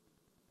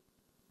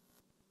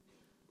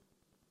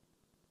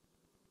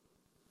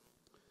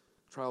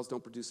 Trials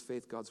don't produce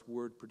faith. God's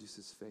Word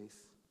produces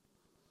faith.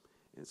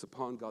 And it's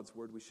upon God's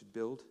word we should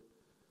build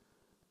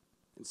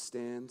and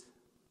stand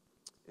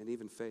and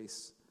even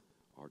face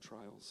our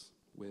trials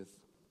with.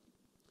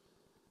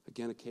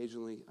 Again,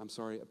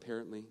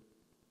 apparently,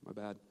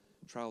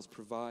 trials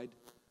provide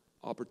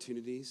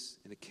opportunities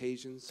and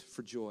occasions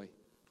for joy.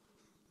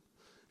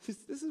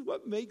 This is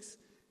what makes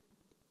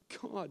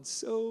God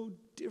so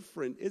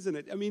different, isn't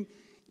it? I mean,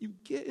 you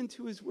get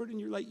into his word and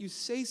you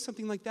say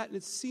something like that, and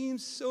it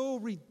seems so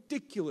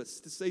ridiculous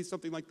to say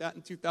something like that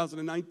in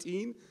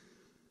 2019.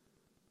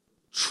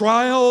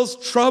 Trials,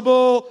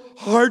 trouble,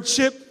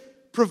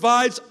 hardship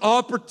provides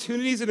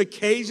opportunities and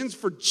occasions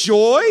for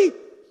joy?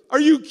 Are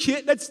you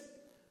kidding?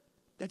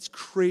 That's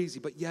crazy,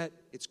 but yet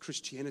it's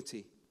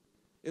Christianity.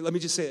 Let me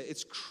just say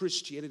it's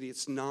Christianity.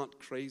 It's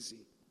not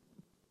crazy.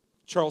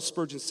 Charles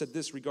Spurgeon said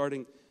this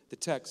regarding the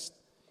text.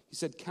 He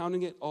said,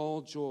 counting it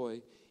all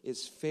joy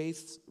is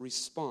faith's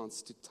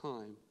response to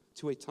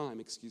a time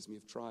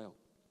of trial.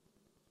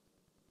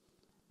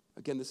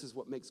 Again, this is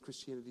what makes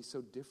Christianity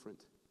so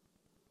different.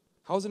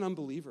 How is an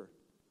unbeliever?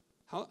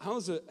 How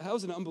is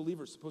an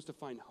unbeliever supposed to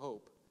find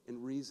hope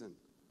and reason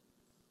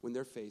when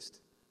they're faced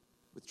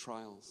with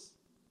trials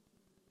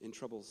and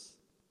troubles?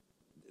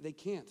 They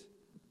can't.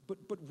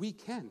 But we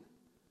can.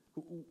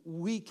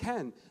 We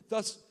can.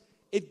 Thus,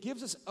 it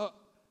gives us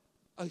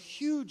a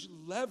huge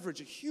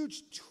leverage, a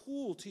huge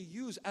tool to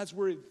use as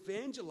we're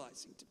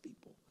evangelizing to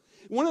people.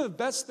 One of the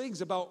best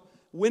things about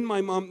when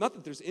my mom, not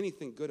that there's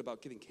anything good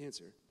about getting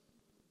cancer,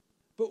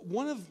 but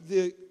one of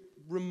the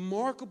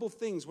remarkable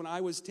things when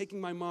I was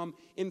taking my mom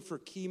in for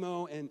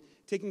chemo and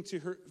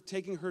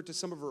taking her to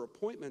some of her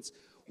appointments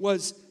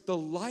was the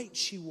light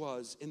she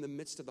was in the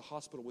midst of the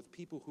hospital with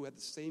people who had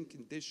the same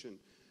condition,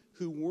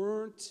 who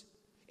weren't,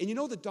 and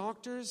the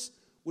doctors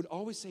would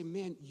always say,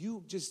 man,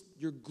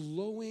 you're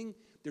glowing,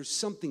 there's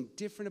something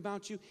different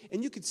about you,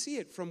 and you could see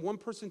it from one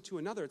person to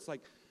another. It's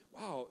like,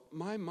 wow,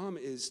 my mom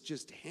is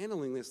just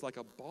handling this like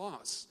a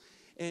boss,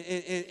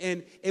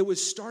 and it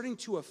was starting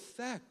to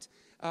affect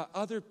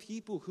other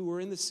people who were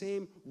in the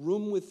same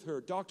room with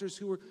her, doctors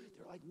they're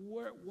like,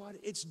 what?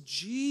 It's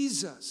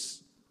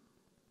Jesus.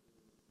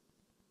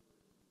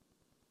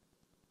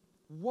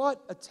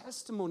 What a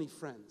testimony,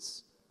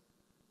 friends.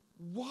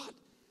 What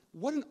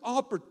an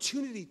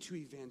opportunity to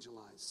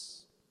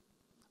evangelize.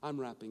 I'm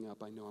wrapping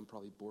up. I know I'm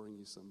probably boring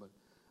you some, but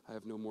I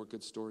have no more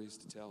good stories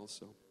to tell.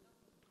 So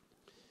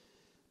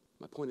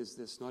my point is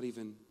this, not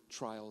even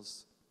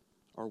trials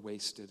are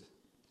wasted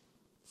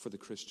for the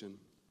Christian.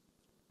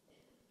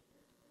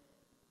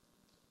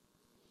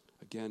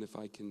 Again, if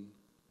I can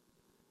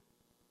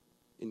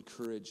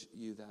encourage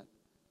you that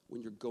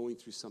when you're going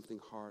through something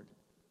hard,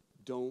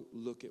 don't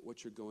look at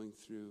what you're going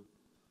through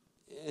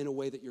in a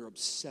way that you're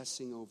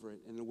obsessing over it,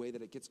 in a way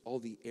that it gets all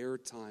the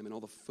airtime and all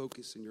the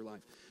focus in your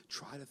life.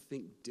 Try to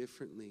think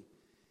differently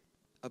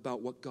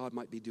about what God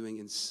might be doing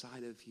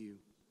inside of you.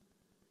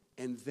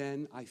 And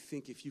then I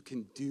think if you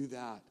can do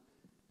that,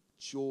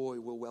 joy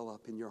will well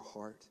up in your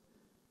heart.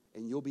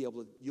 And you'll be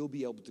able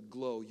to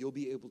glow. You'll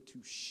be able to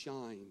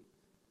shine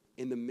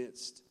in the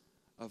midst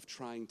of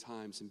trying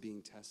times and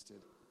being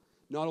tested.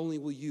 Not only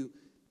will you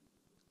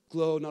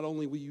glow, not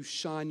only will you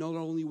shine, not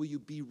only will you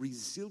be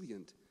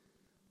resilient,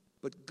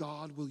 but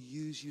God will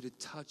use you to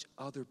touch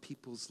other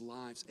people's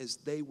lives as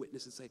they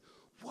witness and say,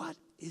 what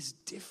is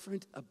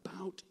different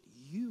about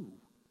you?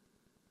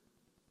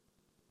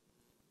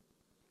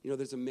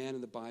 There's a man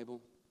in the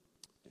Bible,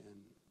 and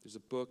there's a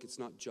book. It's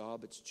not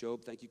Job, it's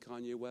Job. Thank you,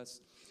 Kanye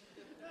West.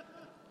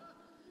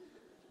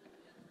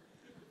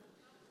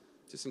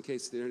 Just in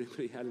case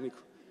anybody had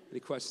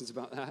any questions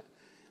about that.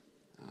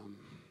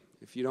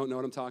 If you don't know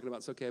what I'm talking about,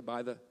 it's okay.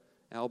 Buy the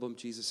album,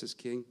 Jesus is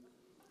King,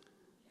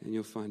 and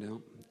you'll find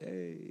out.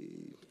 Hey,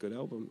 good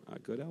album.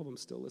 Good album.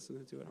 Still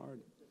listening to it hard.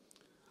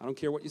 I don't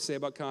care what you say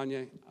about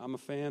Kanye. I'm a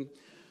fan.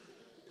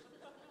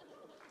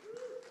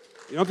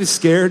 You don't be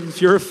scared. If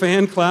you're a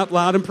fan, clap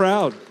loud and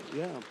proud.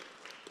 Yeah.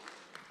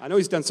 I know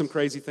he's done some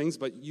crazy things,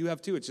 but you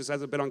have too. It just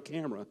hasn't been on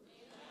camera.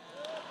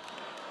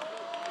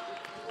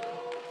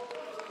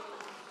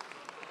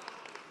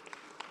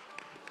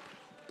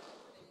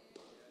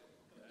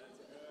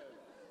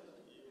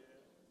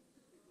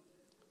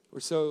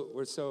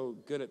 We're so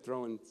good at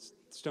throwing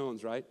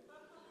stones, right?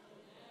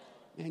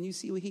 Man, you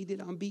see what he did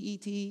on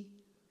BET?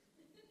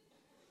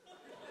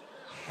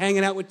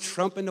 Hanging out with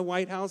Trump in the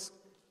White House?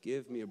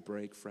 Give me a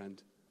break,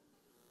 friend.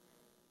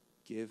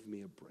 Give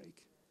me a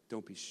break.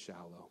 Don't be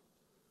shallow.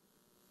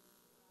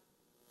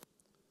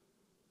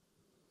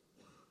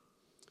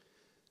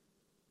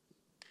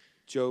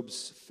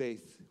 Job's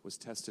faith was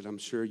tested. I'm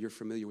sure you're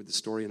familiar with the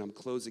story, and I'm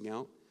closing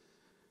out.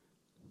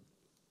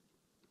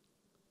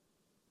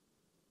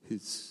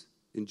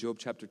 In Job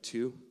chapter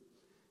 2,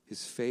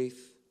 his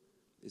faith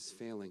is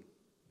failing.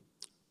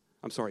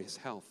 I'm sorry, his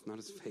health, not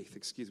his faith.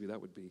 Excuse me, that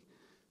would be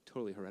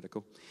totally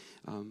heretical.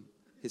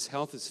 His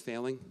health is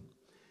failing,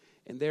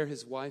 and there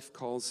his wife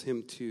calls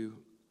him to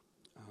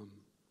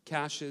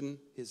cash in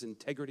his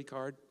integrity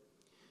card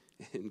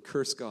and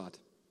curse God.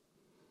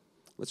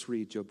 Let's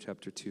read Job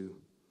chapter 2,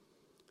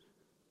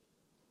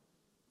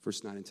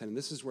 verse 9 and 10. And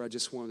this is where I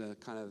just want to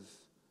kind of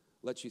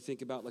let you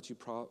think about, let you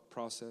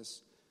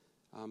process.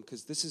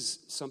 Because this is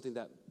something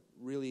that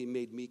really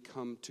made me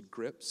come to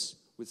grips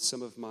with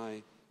some of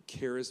my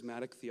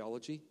charismatic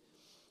theology.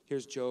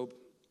 Here's Job.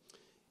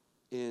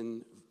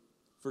 In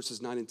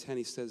verses 9 and 10,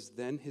 he says,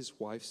 "Then his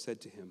wife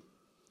said to him,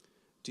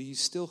 'Do you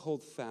still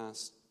hold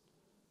fast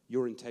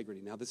your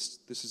integrity?'" Now, this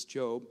is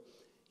Job.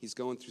 He's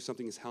going through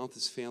something. His health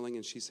is failing,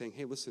 and she's saying,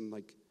 "Hey, listen,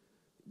 like,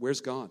 where's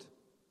God?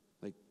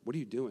 Like, what are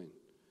you doing?"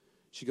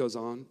 She goes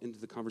on into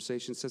the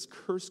conversation, says,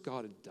 "Curse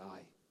God and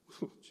die."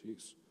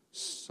 Jeez,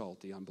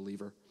 salty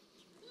unbeliever.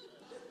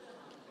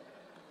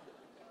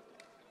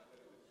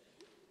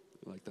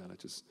 Like that, it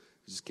just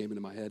came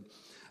into my head.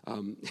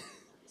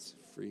 It's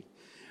free.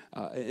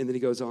 And then he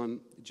goes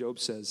on, Job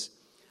says,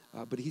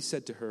 but he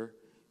said to her,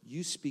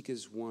 you speak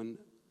as one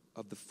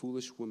of the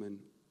foolish women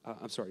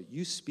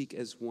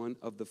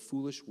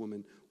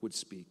would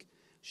speak.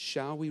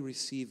 Shall we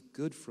receive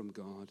good from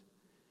God,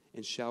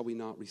 and shall we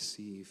not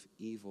receive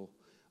evil?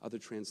 Other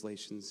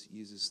translations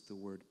uses the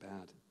word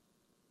bad.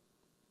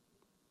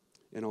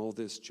 In all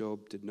this,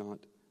 Job did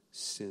not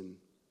sin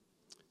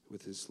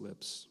with his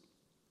lips.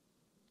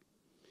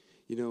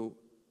 You know,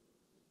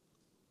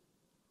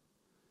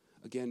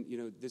 again,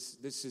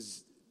 this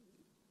is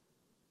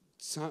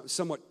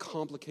somewhat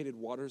complicated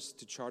waters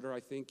to charter, I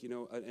think, in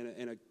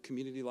a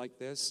community like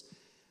this.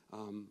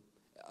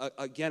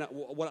 Again,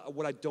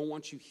 what I don't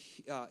want you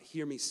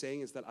hear me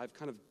saying is that I've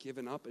kind of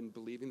given up in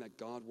believing that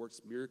God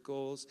works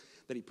miracles,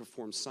 that he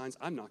performs signs.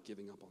 I'm not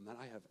giving up on that.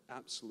 I have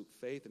absolute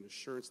faith and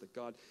assurance that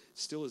God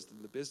still is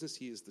in the business.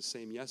 He is the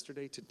same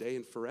yesterday, today,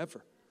 and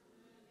forever.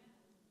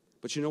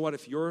 But you know what?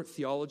 If your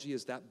theology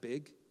is that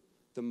big,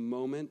 the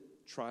moment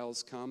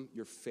trials come,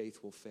 your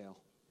faith will fail.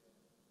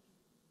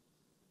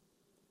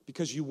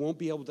 Because you won't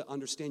be able to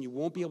understand, you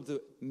won't be able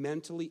to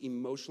mentally,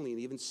 emotionally,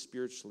 and even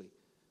spiritually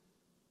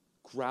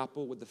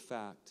grapple with the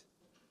fact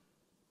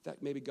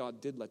that maybe God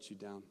did let you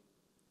down.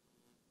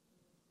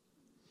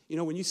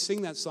 When you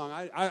sing that song,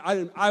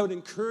 I would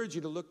encourage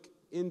you to look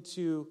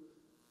into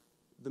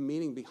the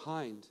meaning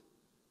behind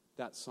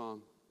that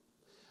song.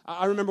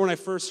 I remember when I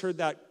first heard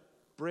that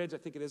bridge, I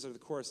think it is, or the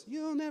chorus,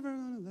 "You're never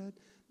gonna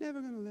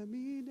let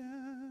me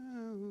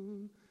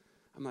down."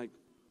 I'm like,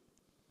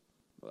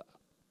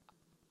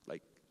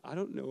 I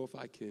don't know if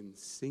I can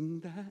sing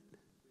that.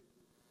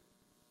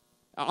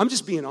 I'm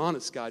just being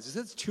honest, guys. Is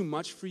that too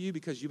much for you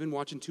because you've been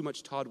watching too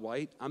much Todd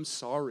White? I'm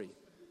sorry.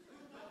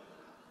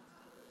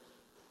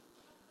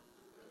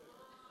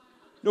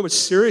 No, but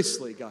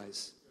seriously,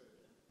 guys.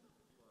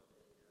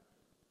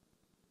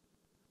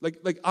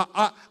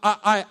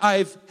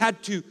 I've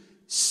had to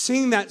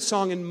sing that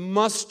song and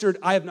mustered.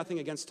 I have nothing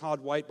against Todd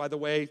White, by the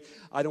way.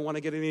 I don't want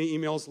to get any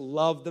emails.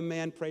 Love the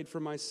man, prayed for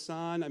my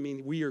son. I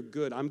mean, we are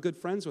good. I'm good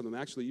friends with him,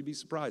 actually. You'd be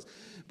surprised.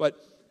 But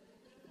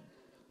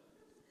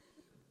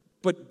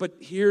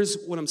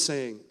here's what I'm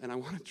saying, and I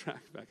want to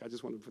track back. I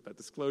just want to put that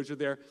disclosure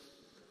there.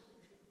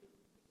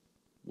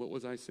 What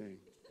was I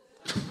saying?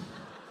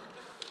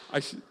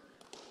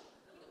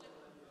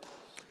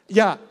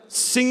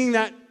 Singing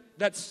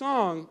that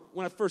song,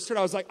 when I first heard it,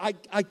 I was like,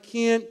 I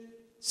can't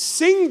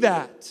sing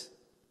that.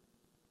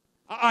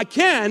 I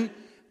can,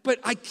 but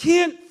I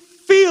can't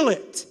feel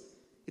it.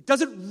 It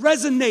doesn't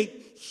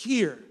resonate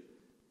here.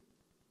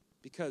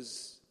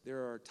 Because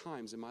there are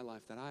times in my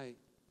life that I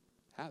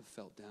have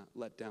felt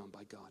let down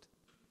by God.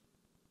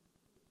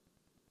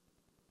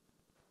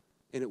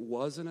 And it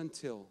wasn't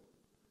until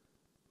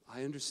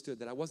I understood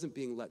that I wasn't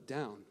being let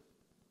down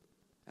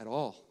at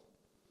all.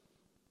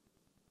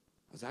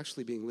 I was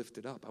actually being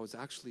lifted up. I was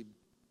actually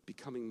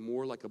becoming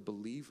more like a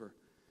believer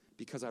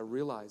because I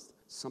realized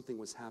something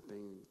was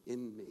happening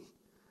in me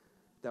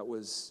that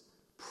was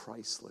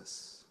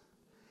priceless.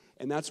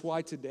 And that's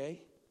why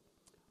today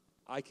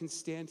I can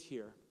stand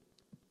here,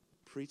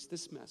 preach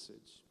this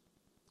message,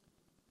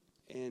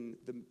 in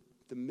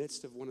the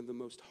midst of one of the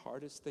most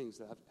hardest things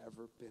that I've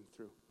ever been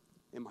through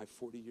in my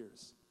 40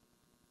 years.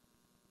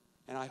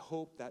 And I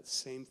hope that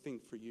same thing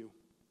for you.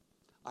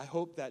 I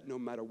hope that no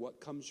matter what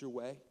comes your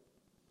way,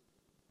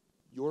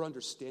 your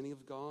understanding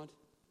of God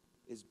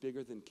is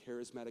bigger than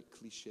charismatic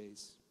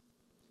cliches.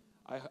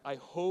 I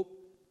hope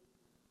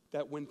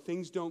that when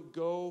things don't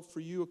go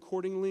for you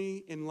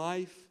accordingly in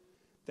life,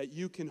 that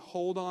you can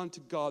hold on to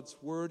God's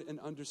word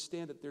and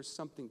understand that there's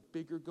something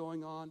bigger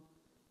going on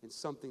and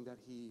something that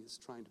he is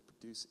trying to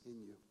produce in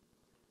you.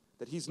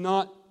 That he's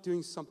not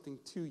doing something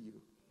to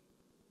you,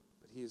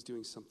 but he is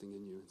doing something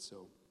in you. And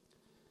so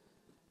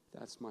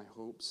that's my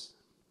hopes.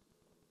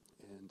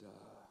 And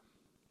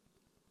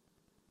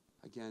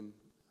again,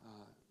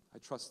 I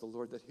trust the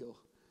Lord that he'll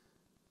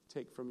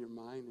take from your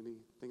mind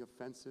anything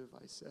offensive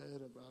I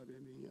said about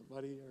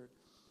anybody,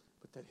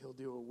 but that he'll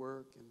do a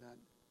work and that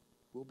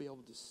we'll be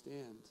able to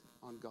stand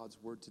on God's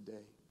word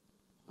today.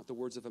 Not the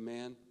words of a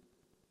man,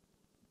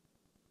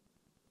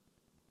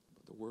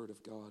 but the word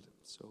of God.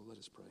 So let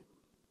us pray.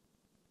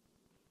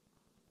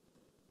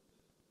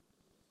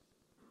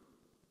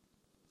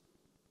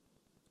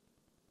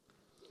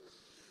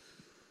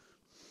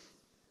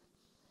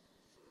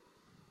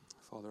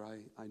 Father,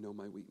 I know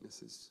my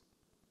weaknesses.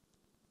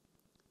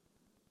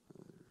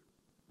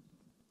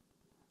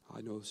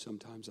 I know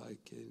sometimes I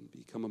can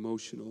become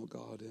emotional,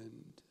 God,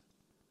 and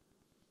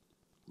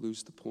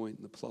lose the point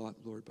and the plot,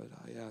 Lord, but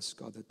I ask,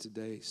 God, that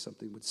today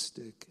something would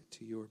stick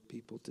to your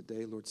people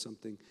today, Lord,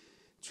 something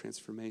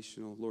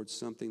transformational, Lord,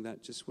 something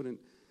that just wouldn't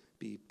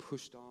be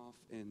pushed off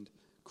and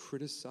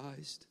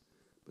criticized,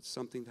 but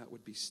something that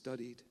would be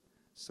studied,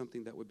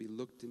 something that would be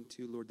looked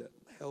into, Lord, that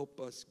help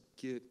us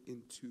get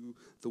into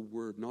the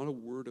word, not a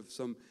word of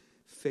some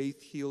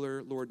faith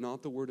healer, Lord,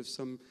 not the word of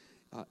some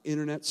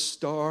internet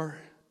star,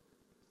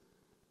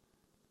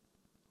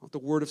 not the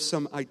word of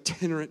some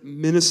itinerant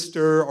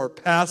minister or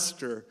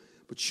pastor,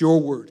 but your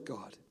word,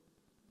 God.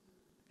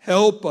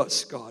 Help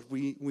us, God.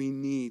 We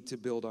need to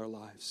build our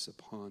lives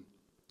upon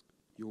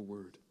your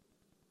word.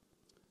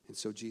 And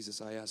so,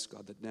 Jesus, I ask,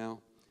 God, that now,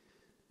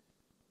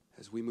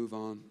 as we move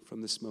on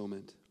from this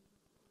moment,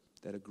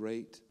 that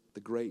the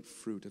great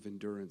fruit of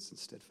endurance and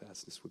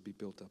steadfastness would be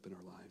built up in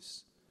our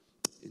lives.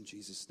 In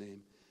Jesus' name.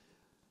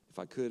 If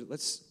I could,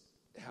 let's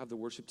have the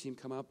worship team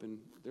come up. And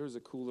there was a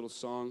cool little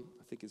song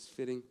I think is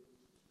fitting.